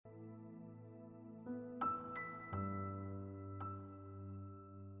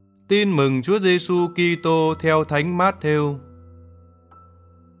Tin mừng Chúa Giêsu Kitô theo Thánh Mát-thêu.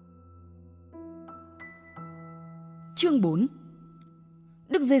 Chương 4.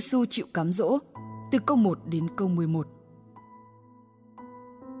 Đức Giêsu chịu cám dỗ, từ câu 1 đến câu 11.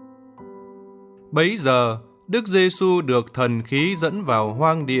 Bấy giờ, Đức Giêsu được thần khí dẫn vào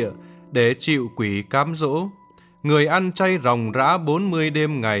hoang địa để chịu quỷ cám dỗ. Người ăn chay ròng rã 40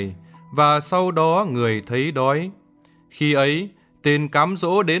 đêm ngày, và sau đó người thấy đói. Khi ấy, tên cám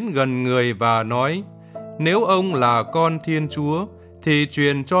dỗ đến gần người và nói: Nếu ông là con Thiên Chúa, thì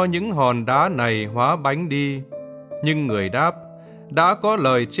truyền cho những hòn đá này hóa bánh đi. Nhưng người đáp: Đã có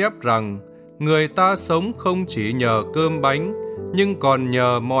lời chép rằng, người ta sống không chỉ nhờ cơm bánh, nhưng còn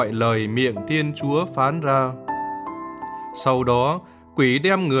nhờ mọi lời miệng Thiên Chúa phán ra. Sau đó, quỷ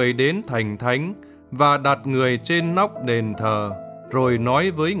đem người đến thành thánh và đặt người trên nóc đền thờ, rồi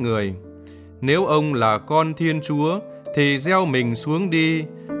nói với người: Nếu ông là con Thiên Chúa, thì gieo mình xuống đi,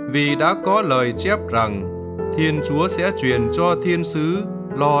 vì đã có lời chép rằng, Thiên Chúa sẽ truyền cho thiên sứ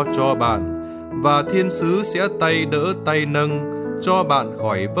lo cho bạn, và thiên sứ sẽ tay đỡ tay nâng, cho bạn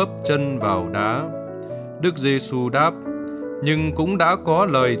khỏi vấp chân vào đá. Đức Giêsu đáp: Nhưng cũng đã có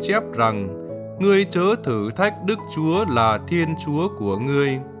lời chép rằng, ngươi chớ thử thách Đức Chúa là Thiên Chúa của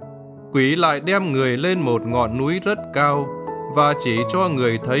ngươi. Quỷ lại đem người lên một ngọn núi rất cao, và chỉ cho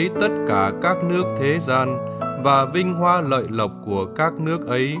người thấy tất cả các nước thế gian và vinh hoa lợi lộc của các nước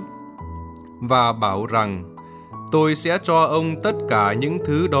ấy, và bảo rằng, tôi sẽ cho ông tất cả những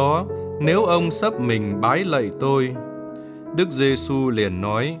thứ đó nếu ông xấp mình bái lạy tôi. Đức Giêsu liền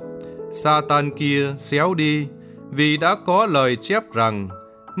nói: Sa-tan kia, xéo đi, vì đã có lời chép rằng,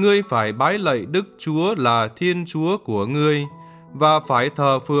 ngươi phải bái lạy Đức Chúa là Thiên Chúa của ngươi, và phải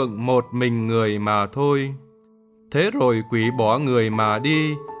thờ phượng một mình người mà thôi. Thế rồi quỷ bỏ người mà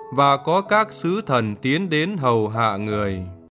đi, và có các sứ thần tiến đến hầu hạ người.